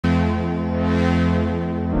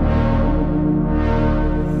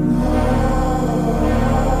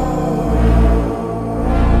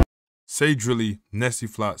Say Drilly, Nesty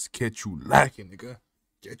Floxks, catch you lacking, nigga.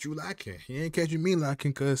 Catch you lacking. He ain't catching me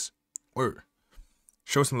lacking, cuz. Word.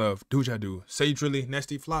 Show some love. Do what y'all do. Say Drilly,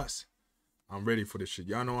 Nesty Floxks. I'm ready for this shit.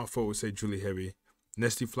 Y'all know I fuck with Say Drilly heavy.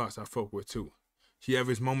 Nesty Floxks I fuck with too. He have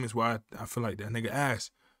his moments where I feel like that nigga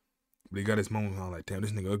ass. But he got his moments where I'm like, damn,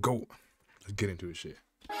 this nigga a GOAT. Let's get into this shit.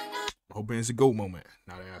 I'm hoping it's a GOAT moment,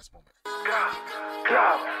 not an ass moment.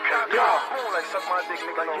 Like suck my dick,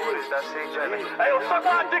 nigga, know what it is. That's AJ. Hey, yo, suck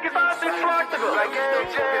my dick if I see Floxks, nigga. Like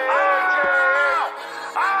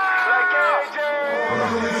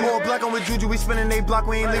AJ. All black on with Juju, we spinning they block.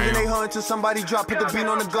 We ain't leaving they hunt until somebody drop. Put the beat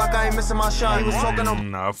on the Glock, I ain't missing my shot. He was talking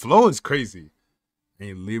on. Nah, flow is crazy.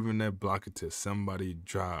 Ain't leaving that block until somebody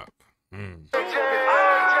drop.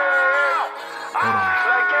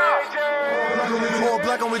 All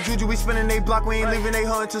black on with Juju, we spinning they block. We ain't leaving they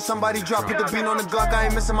hunt until somebody drop. Put the beat on the Glock, I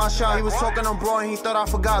ain't missing my shot. He was talking on bro and he thought I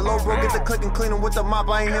forgot. Low bro, get the click and clean him with the mop.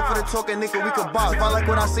 I ain't here for the talking, nigga, we could box. If I like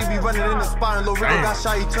what I see, be running in the spot. And Lil Rico got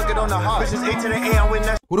shot, he took it on the hop. Bitches 8 to the A, I'm with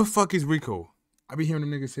Nesty. Who the fuck is Rico? I be hearing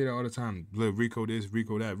them niggas say that all the time. Lil Rico this,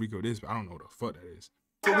 Rico that, Rico this, but I don't know what the fuck that is.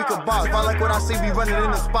 So we could box. If I like what I see, be running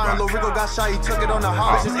in the spot. And Lil Rico got shot, he took it on the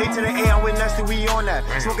hop. Bitches 8 to the A, I'm with Nesty, we on that.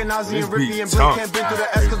 Smoking Nazi and Rippy and Blake can't been through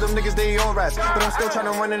the S cause them niggas, they all rats. But I'm still trying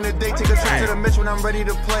to run in the day, take a trip to the Mitch when I'm ready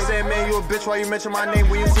to play. Saying, man, you a bitch, why you mention my name?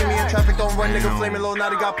 When you see me in traffic, don't run, nigga, flaming low.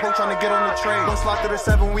 Now they got poked trying to get on the train. Don't slide through the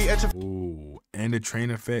 7, we etch a. Ooh, and the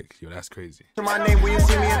train effect. Yo, that's crazy. My name, when you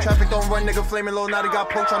see me in traffic, don't run, nigga, flaming low. Now they got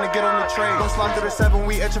poked trying to get on the train. Don't slide through the 7,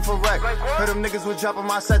 we etching for wreck. Heard them niggas was dropping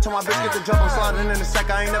my set, till my bitch get the jump. I'm sliding in the sec,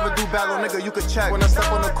 I ain't never do battle, nigga, you could check. When I step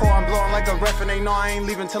on the core, I'm blowing like a ref, and they know I ain't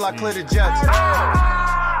leaving till I clear the jets.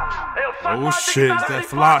 Oh shit, it's that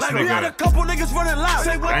Floxks nigga. We had a couple niggas running loud.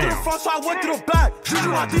 Say went through the front, so I went through the back. Juju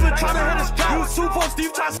not even trying to hit his back. You super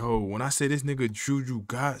Steve tries. Yo, when I say this nigga Juju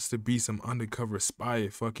got to be some undercover spy,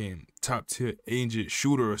 fucking top tier agent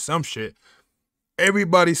shooter or some shit.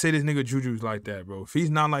 Everybody say this nigga Juju's like that, bro. If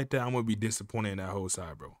he's not like that, I'm gonna be disappointed in that whole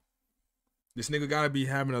side, bro. This nigga gotta be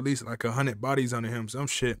having at least like 100 bodies under him, some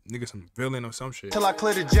shit. Nigga, some villain or some shit. Till I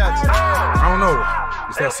clear the jets. I don't know.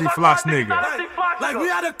 It's that C Floxks nigga. Like we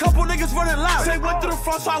had a couple niggas running loud. Say went through the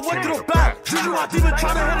front, so I went through the back. Juju not even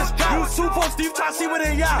trying to hit his back. You super Steve trying to see where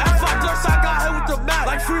they at. At Floxks, I got hit with the mat.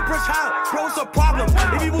 Like free bridge how? Bro's a problem.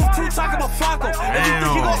 If he move too, talk about Flocko. Damn.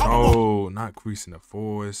 Oh, not creasing the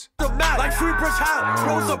force. Like free bridge how?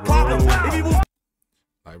 Bro's a problem. If he move.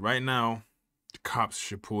 Like right now, the cops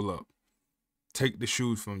should pull up. Take the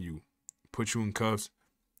shoes from you, put you in cuffs,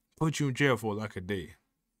 put you in jail for like a day.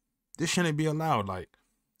 This shouldn't be allowed. Like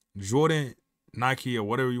Jordan, Nike, or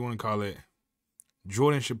whatever you want to call it,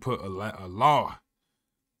 Jordan should put a law.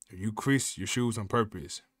 If you crease your shoes on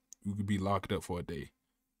purpose, you could be locked up for a day.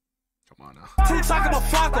 Come on now. Two talking about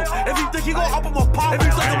Flocko. If you think he gon' up him a pop, if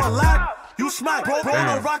you talking about lag, you smack. Bro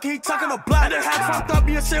no rock, he talking a black. And they had fucked up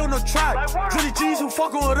me and say on the track. Drilly G's who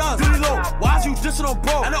fucking with us. Drilly low, why is you dissing on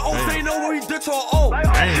bro? And the O's they know what he did to an O.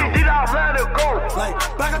 Like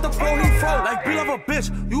back at the bro he froze. Like be like a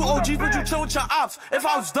bitch. You OGs but you chill with your ops. If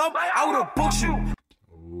I was dumb, I would've booked you.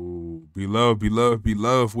 Ooh, be love, be love, be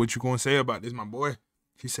love. What you gonna say about this, my boy?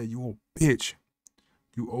 He said you a bitch.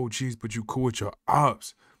 You OGs but you cool with your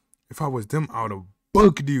ops. If I was them, I would've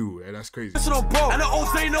booked you. Hey, that's crazy. Listen on bro, and the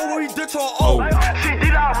O's they know what he did to an O. She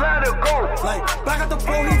did not let it go. Like back at the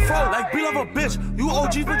bro he froze. Like be like a bitch. You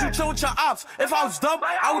OGs but you chill with your ops. If I was dumb,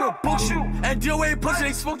 I would've booked you. And DOA pussy,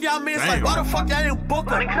 they smoke y'all man. It's like why the fuck y'all didn't book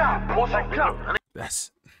him?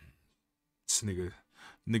 That's this nigga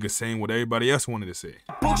saying what everybody else wanted to say.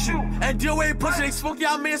 Book you. And DOA pussy, they smoke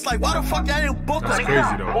y'all man. It's like why the fuck y'all didn't book him? That's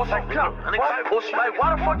crazy though.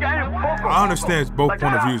 I understand both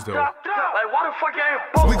point of views though.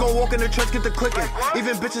 We gon' walk in the church, get the clicking.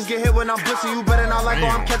 Even bitches get hit when I'm blitzing. You better not like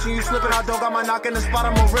how I'm catching you slipping. I don't got my knock in the spot,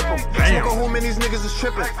 I'ma rip them. Smoke a home and these niggas is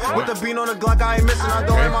tripping. With the bean on the Glock, I ain't missing. I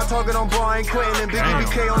don't hit my target on bro, I ain't quitting. And Biggie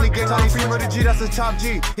BK only get time free Murder G, that's the top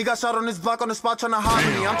G. He got shot on his block on the spot trying to hide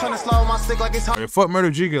me. I'm trying to slide with my stick like it's hot. Hey, fuck Murder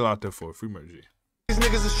G, get out there for free Murder G. These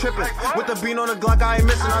niggas is tripping. With the bean on the Glock, I ain't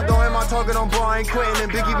missing. I don't hit my target on bro, I ain't quitting. And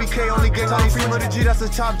Biggie BK only get time free Murder G, that's the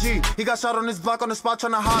top G. He got shot on his block on the spot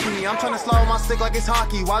trying to hide me. I'm trying to slide with my stick like it's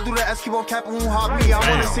hockey. Why do the S keep on capping who hop me? I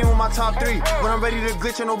wanna see with my top 3. When I'm ready to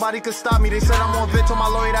glitch and nobody could stop me. They said I'm on bitch on my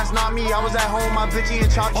lawyer, that's not me. I was at home, my bitchy and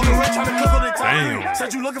chop G. On the red trying to clip on the top. Damn.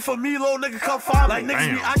 Said you looking for me, little nigga, come find me. Like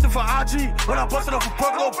niggas be acting for IG. When I busted up a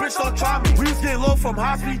perk, little bitch, don't try me. We was getting low from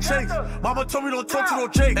high speed chase. Mama told me don't talk to no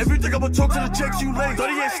Jake. If you think I'ma talk to the Jakes, you late.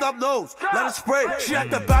 38 snub nose, let it spray. She at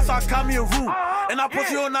the back, so I got me a room. And I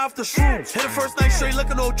pussy on after shrooms. Hit the first night straight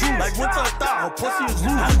looking no juice. Like winter or thought, her pussy is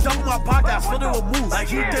loose. I double my podcast, split it with moves. Like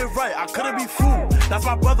he did right, I couldn't be fooled. That's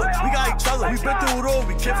my brother, we got each other. We been through it all,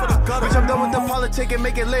 we came for the gutter. Bitch, I'm done with the politic and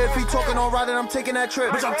make it lit. If he talking on riding, I'm taking that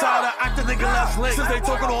trip. Bitch, I'm tired of acting nigga less late. Since they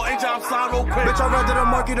talking on Angel, I'm signed no quick. Bitch, I rather the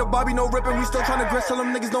market or Bobby, no ripping. We still trying to grit, so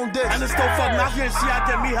them niggas don't diss. And it's still fuck, now you see I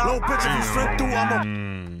get me high. Little bitch, if you slip through, I'm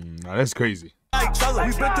a Nah, that's crazy. each other.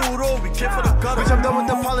 We been through it all, we came for the gutter. Bitch, I'm done with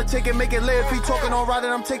the politic and make it lit. If he talking on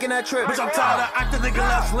riding, I'm taking that trip. Bitch, I'm tired of acting nigga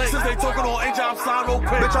less late. Since they talking on Angel, I'm signed no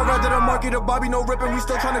quick. Bitch, I rather the market or Bobby, no ripping. We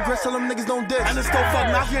still trying to grit, so them niggas don't diss. And it's still fuck,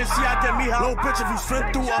 now you see I get me high. Little bitch, if you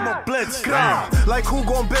slip through, I'm a blitz. Like who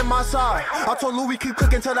gon' bend my side? I told Louis keep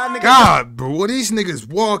cooking till that nigga. God, bro, what these niggas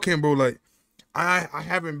walking, bro? Like, I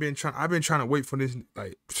haven't been trying. I've been trying to wait for this.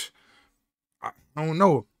 Like, I don't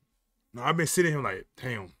know. No, I've been sitting here like,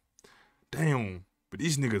 damn. But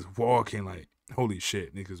these niggas walking like, holy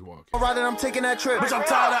shit, niggas walking. Riding, I'm taking that trip. Bitch, I'm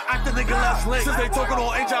tired of acting nigga less late. Since they talking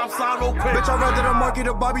on Angel, I'm signed no quick. Bitch, I rather the market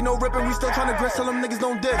or Bobby, no ripping. We still trying to grit, so them niggas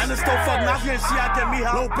don't diss. And it's still fuck, now you see I get me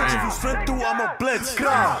high. Little bitch, if you slip through, I'm a blitz.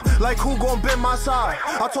 Like who gon' bend my side?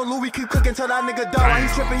 I told Louis keep cooking till that nigga die. While he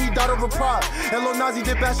tripping, he died over pride. And Lil Nazi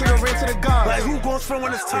did bashing and ran to the god. Like who gon' spin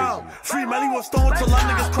when it's time? Free Melly was stoned till them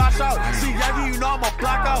niggas crash out. See Yagi, you know I'm a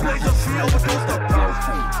blackout. Blaze a free overdose the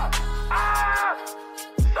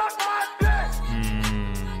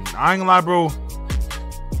I ain't gonna lie, bro.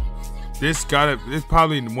 This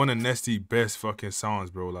probably one of Nesty's best fucking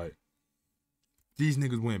songs, bro. Like, these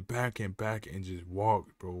niggas went back and just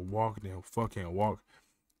walked, bro. Walked and fucking walked.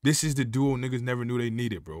 This is the duo niggas never knew they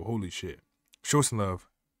needed, bro. Holy shit. Show some love.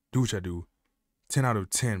 Do what I do. 10 out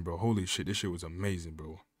of 10, bro. Holy shit. This shit was amazing,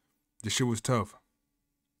 bro. This shit was tough.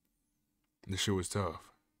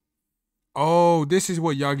 Oh, this is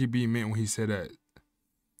what Yagi B meant when he said that.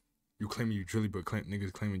 You claiming you Drilly, but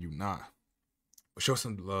niggas claiming you not. But show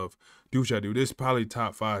some love. Do what y'all do. This is probably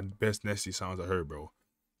top 5 best Nesty songs I heard, bro.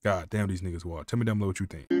 God damn, these niggas walk. Tell me down below what you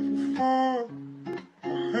think. If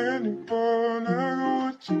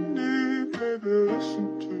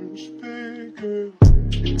you